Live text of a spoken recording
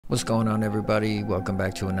What's going on, everybody? Welcome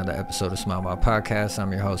back to another episode of Smile Mah Podcast.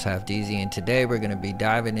 I'm your host, Deezy, and today we're going to be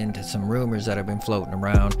diving into some rumors that have been floating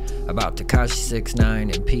around about Tekashi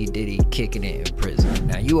 6ix9ine and P. Diddy kicking it in prison.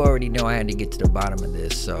 Now, you already know I had to get to the bottom of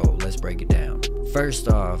this, so let's break it down. First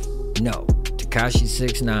off, no, Tekashi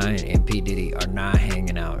 6ix9ine and P. Diddy are not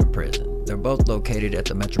hanging out in prison. They're both located at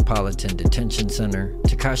the Metropolitan Detention Center.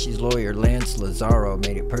 Tekashi's lawyer, Lazzaro,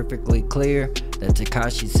 made it perfectly clear that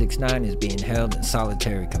Tekashi 6ix9ine is being held in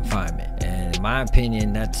solitary confinement. And in my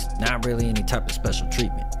opinion, that's not really any type of special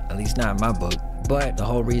treatment, at least not in my book. But the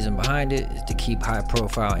whole reason behind it is to keep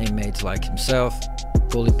high-profile inmates like himself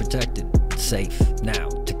fully protected and safe. Now,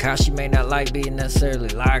 Tekashi may not like being necessarily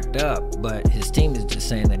locked up, but his team is just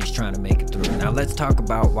saying that he's trying to make it through. Now, let's talk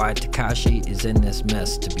about why Tekashi is in this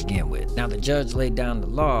mess to begin with. Now, the judge laid down the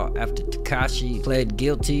law after Tekashi pled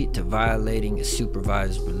guilty to violating a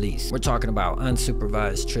supervised release. We're talking about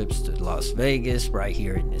unsupervised trips to Las Vegas, right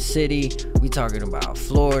here in the city. We're talking about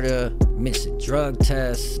Florida, missing drug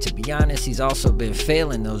tests. To be honest, he's also been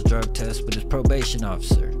failing those drug tests with his probation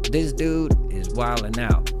officer. This dude is wilding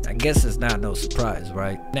out. I guess it's not no surprise,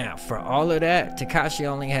 right? Now, for all of that, Tekashi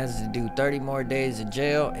only has to do 30 more days in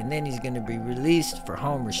jail, and then he's going to be released for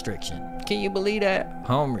home restriction. Can you believe that?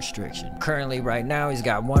 Home restriction. Currently, right now, he's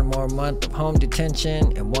got 1 more month of home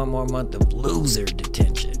detention and 1 more month of loser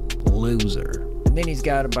detention. Loser. And then he's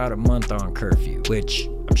got about a month on curfew, which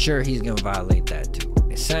I'm sure he's going to violate that too.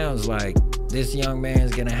 It sounds like this young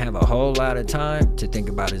man's going to have a whole lot of time to think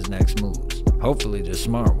about his next moves. Hopefully the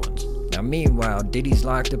smart ones. Now, meanwhile, Diddy's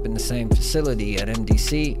locked up in the same facility at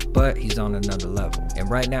MDC, but he's on another level.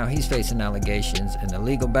 And right now, he's facing allegations, and the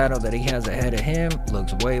legal battle that he has ahead of him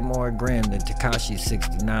looks way more grim than Tekashi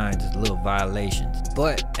 6ix9ine's little violations.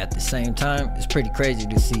 But at the same time, it's pretty crazy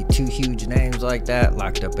to see 2 huge names like that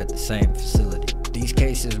locked up at the same facility. These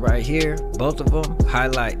cases right here, both of them,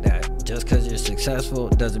 highlight that just because you're successful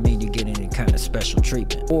doesn't mean you get any kind of special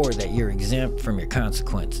treatment or that you're exempt from your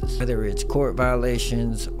consequences. Whether it's court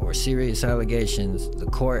violations or serious allegations, the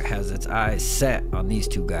court has its eyes set on these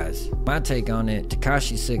 2 guys. My take on it,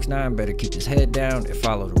 Tekashi 6ix9ine better keep his head down and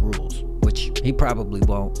follow the rules, which he probably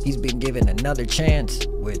won't. He's been given another chance,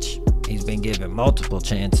 which he's been given multiple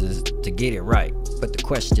chances to get it right. But the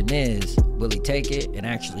question is, will he take it and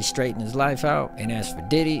actually straighten his life out? And as for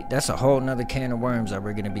Diddy, that's a whole nother can of worms that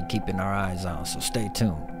we're going to be keeping our eyes on, so stay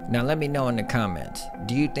tuned. Now let me know in the comments,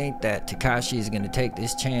 do you think that Tekashi is going to take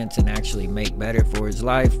this chance and actually make better for his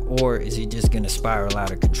life, or is he just going to spiral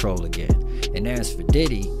out of control again? And as for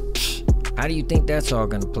Diddy, how do you think that's all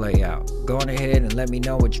going to play out? Go on ahead and let me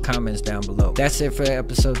know with your comments down below. That's it for the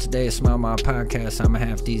episode today of Smile Mah Podcast. I'm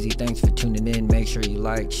Deezy. Thanks for tuning in. Make sure you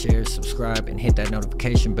like, share, subscribe, and hit that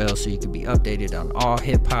notification bell so you can be updated on all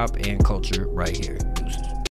hip-hop and culture right here.